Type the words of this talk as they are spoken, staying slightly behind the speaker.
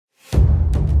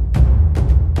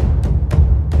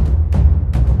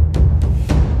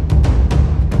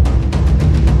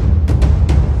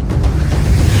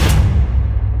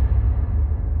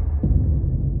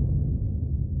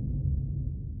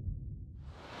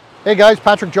Hey guys,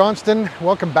 Patrick Johnston.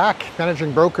 Welcome back.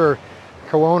 Managing broker,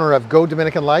 co-owner of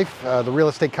Dominican Life, the real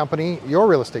estate company, your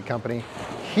real estate company,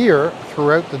 here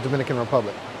throughout the Dominican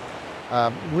Republic.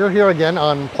 We're here again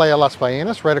on Playa Las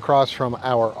Ballenas, right across from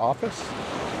our office.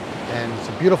 And it's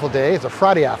a beautiful day. It's a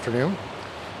Friday afternoon.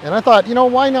 And I thought,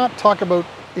 why not talk about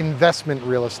investment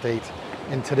real estate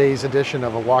in today's edition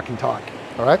of a Walk and Talk,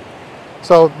 all right?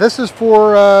 So this is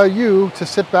for you to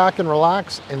sit back and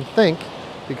relax and think,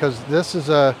 because this is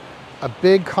a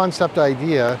big concept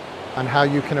idea on how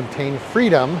you can obtain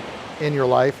freedom in your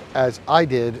life, as I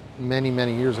did many,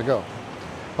 many years ago.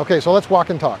 Okay, so let's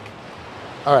walk and talk.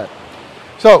 All right.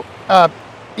 So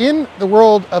in the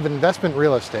world of investment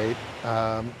real estate,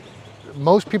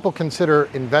 most people consider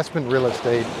investment real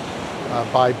estate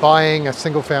by buying a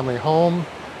single family home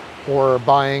or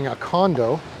buying a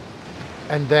condo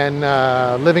and then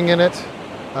living in it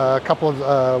a couple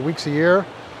of weeks a year,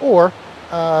 or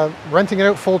renting it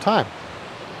out full time.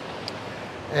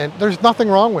 And there's nothing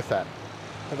wrong with that.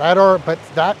 But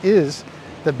that is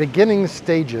the beginning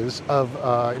stages of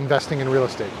investing in real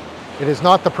estate. It is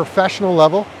not the professional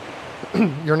level.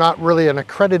 You're not really an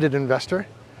accredited investor.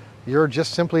 You're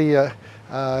just simply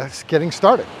getting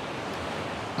started.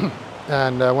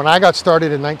 And when I got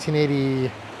started in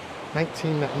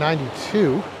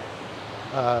 1992,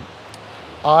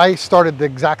 I started the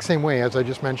exact same way as I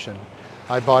just mentioned.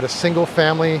 I bought a single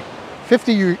family,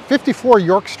 54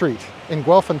 York Street in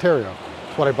Guelph, Ontario.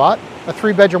 That's what I bought. A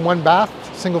 3-bedroom, 1-bath,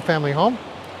 single family home.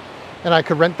 And I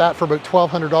could rent that for about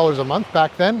 $1,200 a month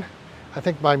back then. I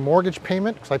think my mortgage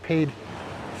payment, because I paid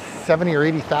 $70,000 or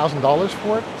 $80,000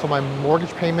 for it. So my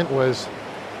mortgage payment was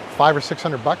 $500 or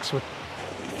 $600 with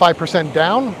 5%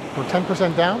 down or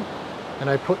 10% down. And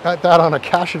I put that on a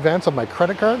cash advance on my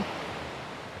credit card.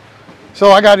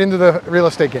 So I got into the real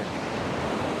estate game.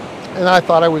 And I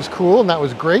thought I was cool, and that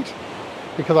was great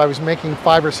because I was making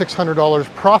 $500 or $600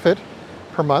 profit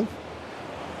per month.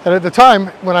 And at the time,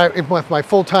 with my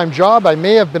full-time job, I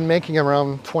may have been making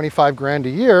around 25 grand a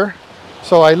year.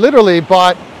 So I literally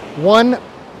bought one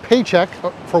paycheck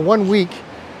for 1 week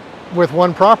with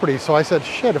one property. So I said,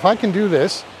 shit, if I can do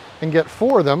this and get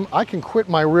 4 of them, I can quit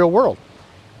my real world.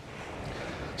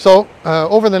 So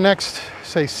over the next,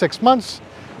 say, 6 months,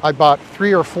 I bought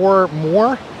 3 or 4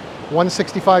 more.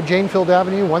 165 Janefield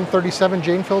Avenue, 137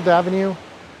 Janefield Avenue,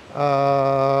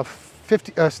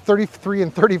 33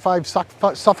 and 35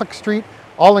 Suffolk Street,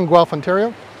 all in Guelph,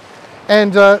 Ontario.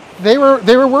 And they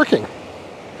were working.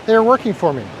 They were working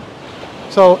for me.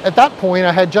 So at that point,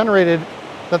 I had generated,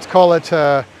 let's call it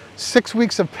 6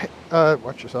 weeks of,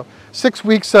 watch yourself, 6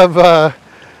 weeks of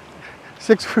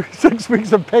 6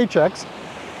 weeks of paychecks.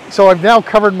 So I've now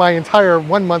covered my entire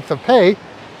 1 month of pay,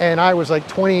 and I was like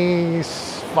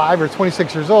 25 or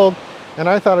 26 years old, and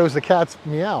I thought it was the cat's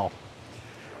meow.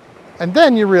 And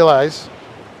then you realize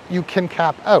you can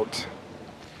cap out.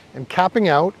 And capping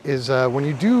out is when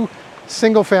you do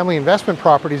single family investment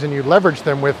properties and you leverage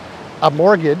them with a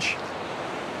mortgage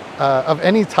of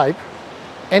any type,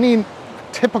 any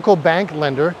typical bank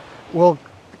lender will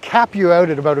cap you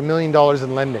out at about $1 million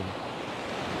in lending.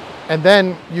 And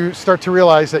then you start to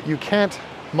realize that you can't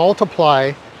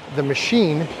multiply the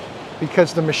machine,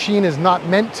 because the machine is not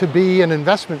meant to be an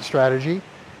investment strategy.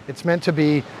 It's meant to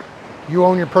be, you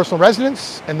own your personal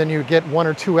residence and then you get 1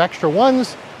 or 2 extra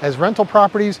ones as rental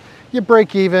properties, you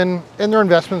break even, and they're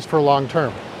investments for long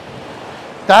term.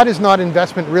 That is not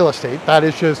investment real estate. That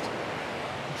is just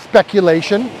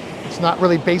speculation. It's not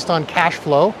really based on cash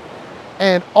flow.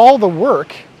 And all the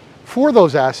work for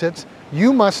those assets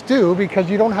you must do because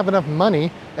you don't have enough money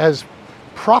as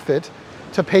profit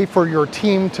to pay for your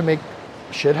team to make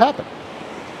shit happen.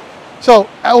 So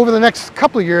over the next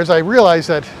couple of years, I realized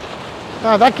that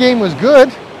that game was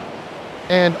good,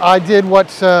 and I did what,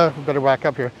 better back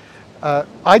up here.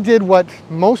 I did what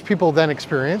most people then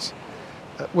experience,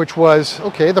 which was,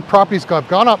 okay, the property's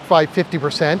gone up by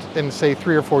 50% in say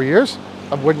 3 or 4 years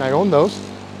of when I owned those.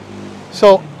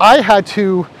 So I had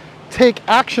to take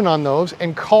action on those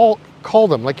and call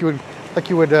them like you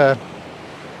would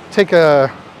take a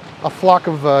flock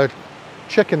of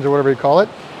chickens or whatever you call it,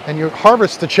 and you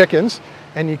harvest the chickens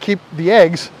and you keep the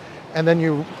eggs, and then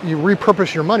you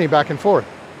repurpose your money back and forth.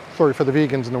 Sorry for the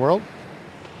vegans in the world.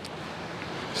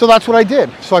 So that's what I did.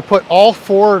 So I put all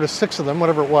 4 to 6 of them,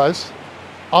 whatever it was,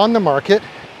 on the market,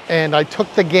 and I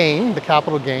took the gain, the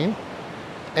capital gain.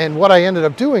 And what I ended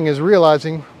up doing is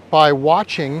realizing by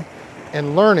watching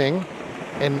and learning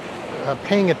and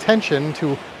paying attention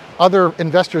to other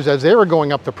investors as they were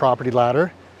going up the property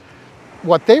ladder,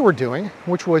 what they were doing,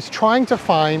 which was trying to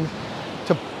find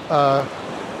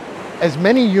as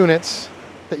many units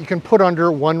that you can put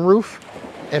under one roof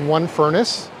and one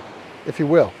furnace, if you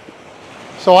will.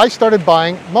 So I started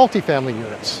buying multifamily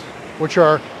units, which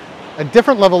are a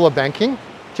different level of banking,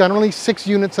 generally 6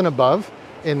 units and above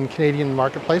in Canadian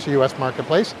marketplace or US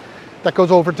marketplace, that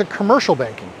goes over to commercial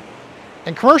banking.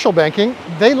 And commercial banking,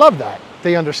 they love that.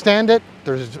 They understand it.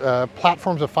 There's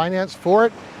platforms of finance for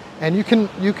it. And you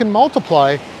can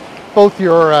multiply both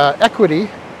your equity,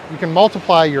 you can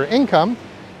multiply your income,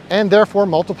 and therefore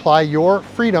multiply your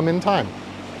freedom in time.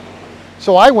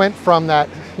 So I went from that,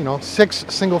 6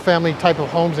 single family type of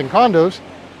homes and condos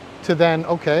to then,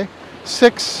 okay,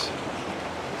 6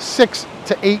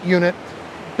 to 8 unit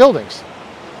buildings.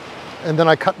 And then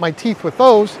I cut my teeth with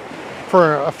those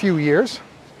for a few years.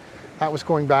 That was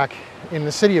going back in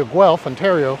the city of Guelph,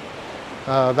 Ontario.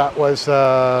 That was,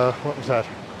 what was that?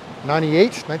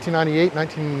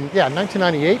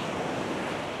 1998.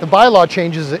 The bylaw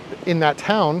changes in that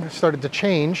town started to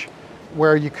change,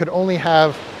 where you could only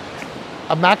have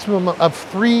a maximum of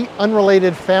 3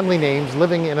 unrelated family names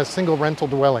living in a single rental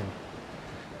dwelling.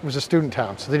 It was a student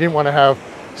town, so they didn't want to have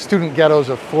student ghettos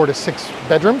of 4 to 6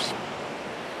 bedrooms.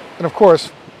 And of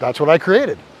course, that's what I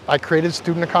created. I created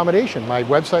student accommodation. My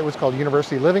website was called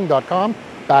universityliving.com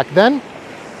back then.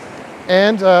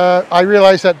 And I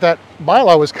realized that that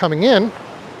bylaw was coming in,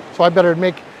 so I better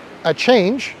make a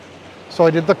change. So I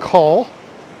did the call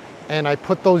and I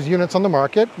put those units on the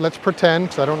market. Let's pretend,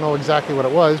 because I don't know exactly what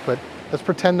it was, but let's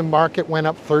pretend the market went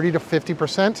up 30 to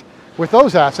 50% with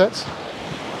those assets.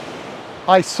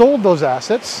 I sold those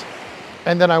assets,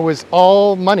 and then I was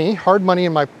all money, hard money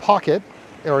in my pocket,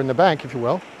 or in the bank, if you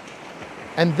will.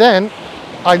 And then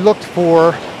I looked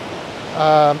for,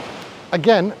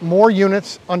 again, more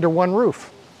units under one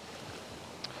roof.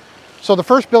 So the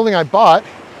first building I bought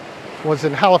was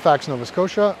in Halifax, Nova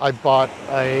Scotia. I bought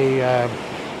a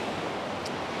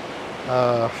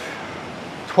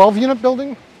 12-unit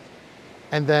building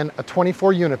and then a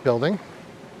 24-unit building,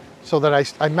 so that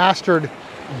I mastered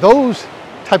those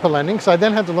type of lending. So I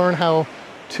then had to learn how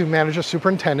to manage a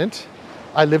superintendent.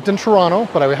 I lived in Toronto,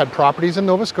 but I had properties in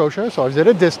Nova Scotia, so I was at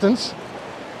a distance.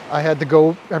 I had to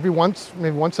go maybe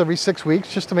once every 6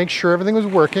 weeks, just to make sure everything was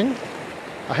working.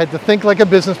 I had to think like a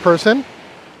business person,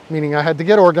 meaning I had to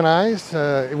get organized.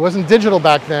 It wasn't digital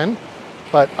back then,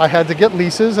 but I had to get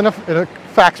leases and a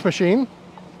fax machine.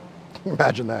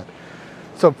 Imagine that.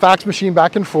 So fax machine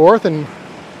back and forth, and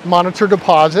monitor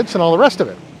deposits and all the rest of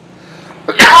it.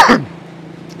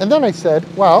 And then I said,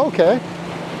 well, okay.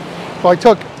 So I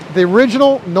took the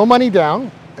original no money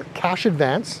down, cash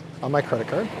advance on my credit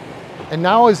card, and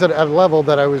now I was at a level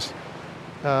that I was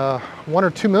 $1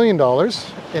 or $2 million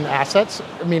in assets,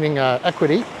 meaning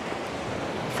equity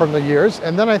from the years.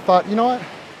 And then I thought, you know what,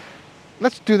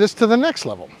 let's do this to the next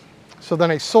level. So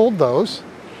then I sold those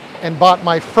and bought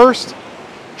my first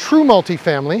true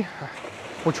multifamily,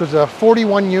 which was a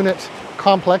 41-unit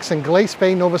complex in Glace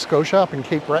Bay, Nova Scotia, up in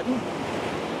Cape Breton.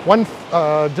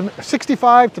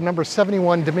 65 to number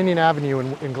 71 Dominion Avenue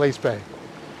in Glace Bay.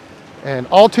 And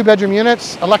all 2-bedroom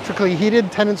units, electrically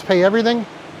heated, tenants pay everything.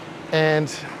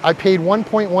 And I paid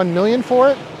 $1.1 million for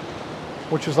it,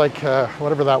 which was like,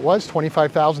 whatever that was,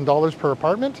 $25,000 per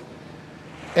apartment.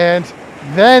 And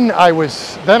then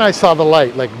I saw the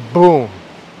light, like boom,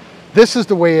 this is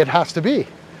the way it has to be.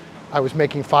 I was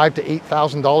making $5,000 to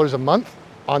 $8,000 a month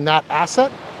on that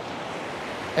asset.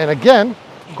 And again,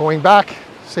 going back,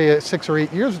 say 6 or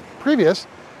 8 years previous,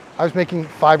 I was making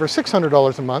 $500 or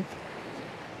 $600 a month.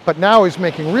 But now I was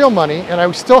making real money, and I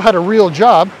still had a real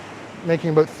job,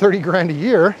 making about 30 grand a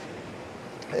year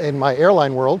in my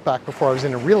airline world back before I was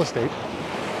into real estate.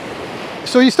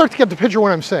 So you start to get the picture of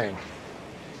what I'm saying.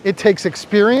 It takes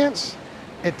experience,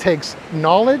 it takes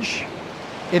knowledge.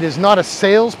 It is not a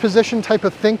sales position type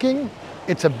of thinking.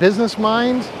 It's a business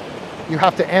mind. You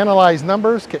have to analyze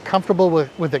numbers, get comfortable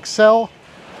with Excel,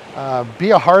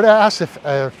 be a hard ass if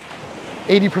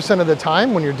 80% of the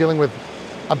time when you're dealing with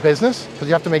a business, because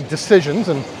you have to make decisions,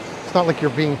 and it's not like you're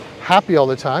being happy all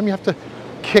the time. You have to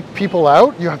kick people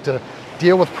out, you have to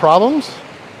deal with problems,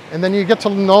 and then you get to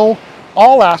know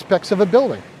all aspects of a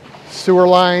building. Sewer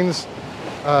lines,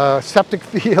 septic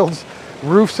fields,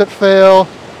 roofs that fail,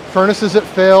 furnaces that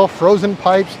fail, frozen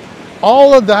pipes,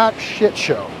 all of that shit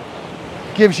show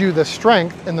gives you the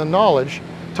strength and the knowledge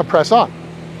to press on.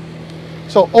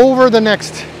 So over the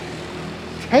next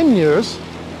 10 years,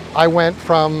 I went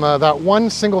from that one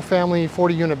single family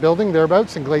 40-unit building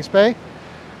thereabouts in Glace Bay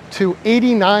to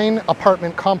 89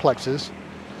 apartment complexes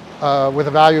with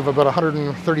a value of about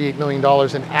 $138 million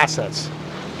in assets.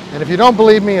 And if you don't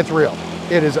believe me, it's real.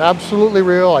 It is absolutely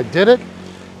real. I did it,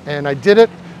 and I did it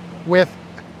with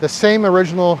the same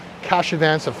original cash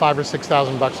advance of $5,000 or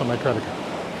 $6,000 on my credit card.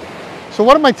 So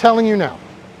what am I telling you now?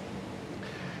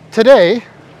 Today,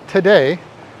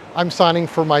 I'm signing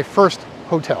for my first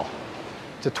hotel.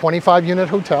 It's a 25-unit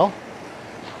hotel,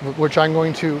 which I'm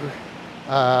going to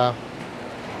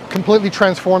completely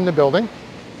transform the building.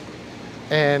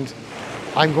 And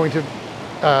I'm going to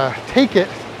take it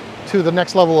to the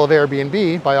next level of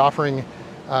Airbnb by offering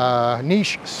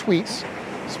niche suites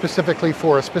specifically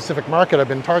for a specific market I've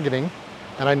been targeting.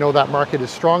 And I know that market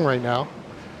is strong right now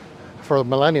for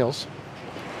millennials.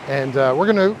 And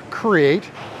we're going to create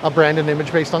a brand and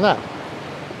image based on that.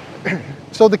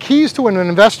 So the keys to an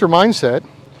investor mindset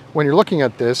when you're looking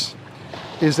at this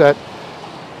is that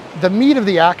the meat of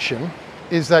the action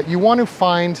is that you want to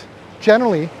find,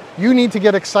 generally, you need to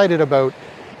get excited about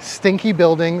stinky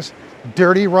buildings,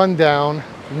 dirty, run down,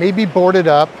 maybe boarded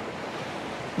up,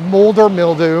 mold or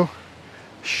mildew,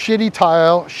 shitty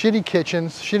tile, shitty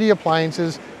kitchens, shitty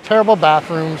appliances, terrible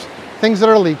bathrooms, things that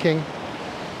are leaking.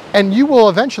 And you will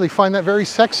eventually find that very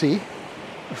sexy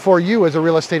for you as a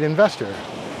real estate investor.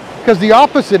 Because the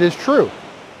opposite is true.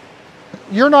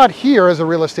 You're not here as a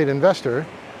real estate investor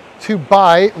to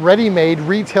buy ready-made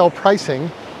retail pricing,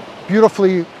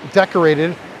 beautifully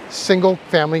decorated single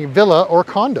family villa or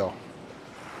condo.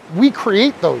 We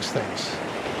create those things.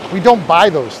 We don't buy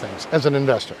those things as an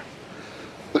investor.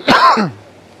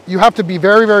 You have to be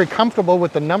very, very comfortable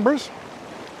with the numbers.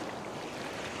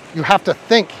 You have to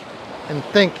think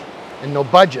and know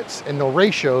budgets and know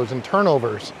ratios and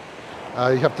turnovers.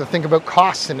 You have to think about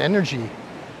costs and energy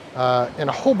and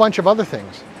a whole bunch of other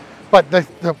things. But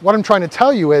what I'm trying to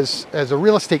tell you is, as a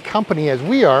real estate company as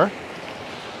we are,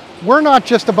 we're not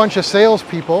just a bunch of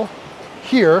salespeople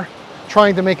here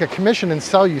trying to make a commission and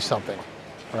sell you something,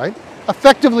 right?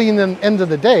 Effectively, in the end of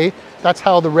the day, that's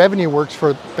how the revenue works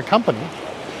for the company.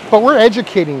 But we're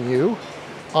educating you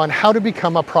on how to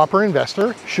become a proper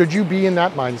investor, should you be in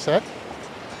that mindset,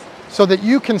 so that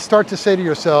you can start to say to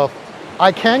yourself,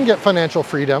 I can get financial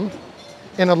freedom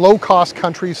in a low-cost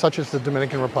country such as the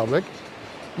Dominican Republic.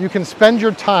 You can spend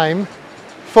your time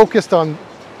focused on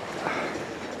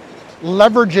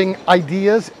leveraging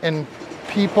ideas and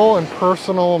people and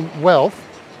personal wealth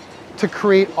to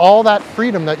create all that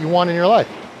freedom that you want in your life.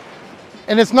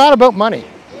 And it's not about money.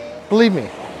 Believe me,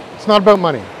 it's not about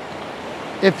money.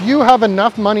 If you have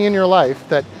enough money in your life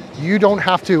that you don't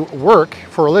have to work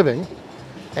for a living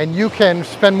and you can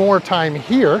spend more time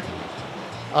here,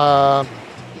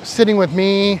 sitting with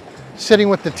me, sitting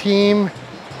with the team,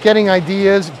 getting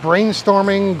ideas,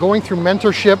 brainstorming, going through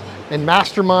mentorship and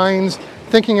masterminds,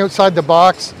 thinking outside the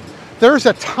box. There's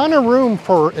a ton of room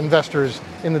for investors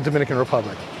in the Dominican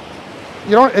Republic.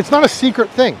 It's not a secret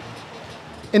thing.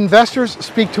 Investors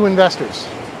speak to investors.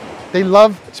 They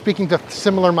love speaking to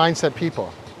similar mindset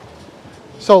people.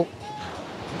 So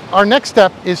our next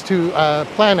step is to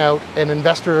plan out an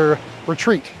investor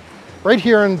retreat right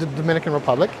here in the Dominican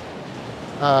Republic.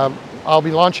 I'll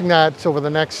be launching that over the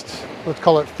next, let's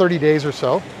call it 30 days or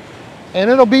so. And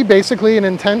it'll be basically an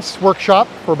intense workshop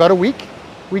for about a week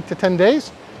to 10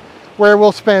 days, where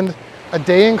we'll spend a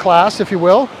day in class, if you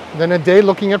will, then a day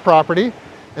looking at property,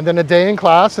 and then a day in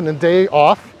class and a day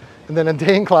off, and then a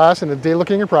day in class and a day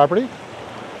looking at property,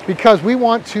 because we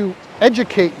want to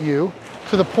educate you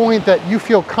to the point that you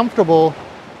feel comfortable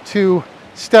to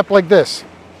step like this.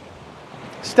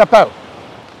 Step out.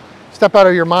 Step out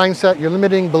of your mindset, your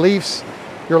limiting beliefs,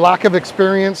 your lack of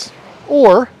experience.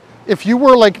 Or if you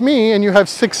were like me and you have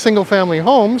 6 single-family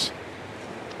homes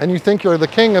and you think you're the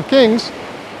king of kings,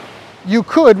 you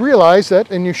could realize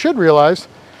that, and you should realize,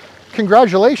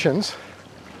 congratulations,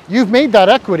 you've made that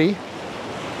equity,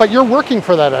 but you're working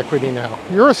for that equity now.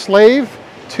 You're a slave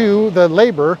to the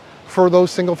labor for those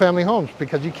single-family homes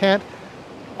because you can't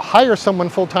hire someone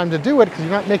full-time to do it because you're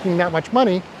not making that much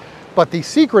money. But the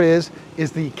secret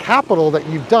is the capital that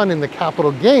you've done in the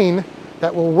capital gain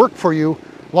that will work for you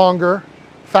longer,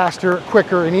 faster,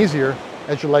 quicker, and easier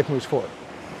as your life moves forward.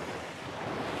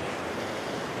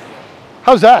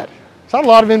 How's that? Is that a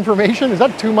lot of information? Is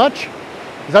that too much?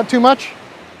 Is that too much?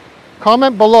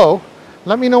 Comment below.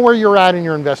 Let me know where you're at in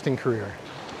your investing career.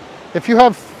 If you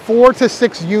have 4 to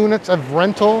 6 units of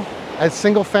rental as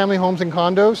single family homes and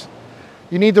condos,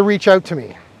 you need to reach out to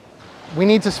me. We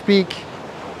need to speak.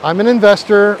 I'm an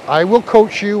investor. I will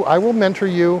coach you. I will mentor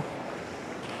you.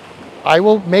 I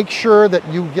will make sure that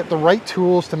you get the right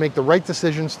tools to make the right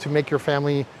decisions to make your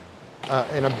family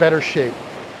in a better shape.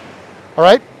 All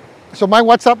right? So my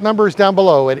WhatsApp number is down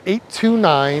below at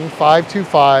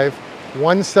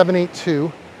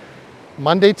 829-525-1782.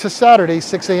 Monday to Saturday,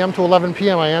 6 a.m. to 11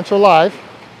 p.m. I answer live.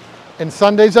 And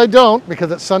Sundays I don't,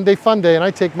 because it's Sunday fun day and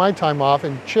I take my time off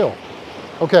and chill.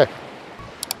 Okay.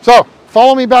 So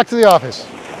follow me back to the office.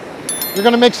 You're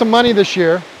going to make some money this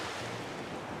year.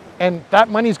 And that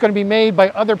money is going to be made by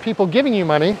other people giving you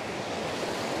money.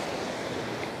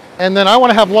 And then I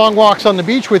want to have long walks on the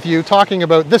beach with you talking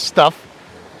about this stuff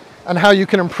and how you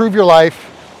can improve your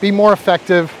life, be more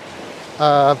effective,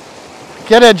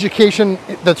 get education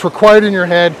that's required in your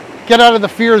head, get out of the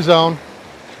fear zone,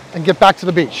 and get back to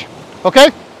the beach. Okay?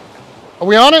 Are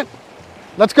we on it?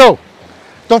 Let's go.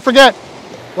 Don't forget,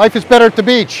 life is better at the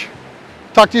beach.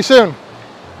 Talk to you soon.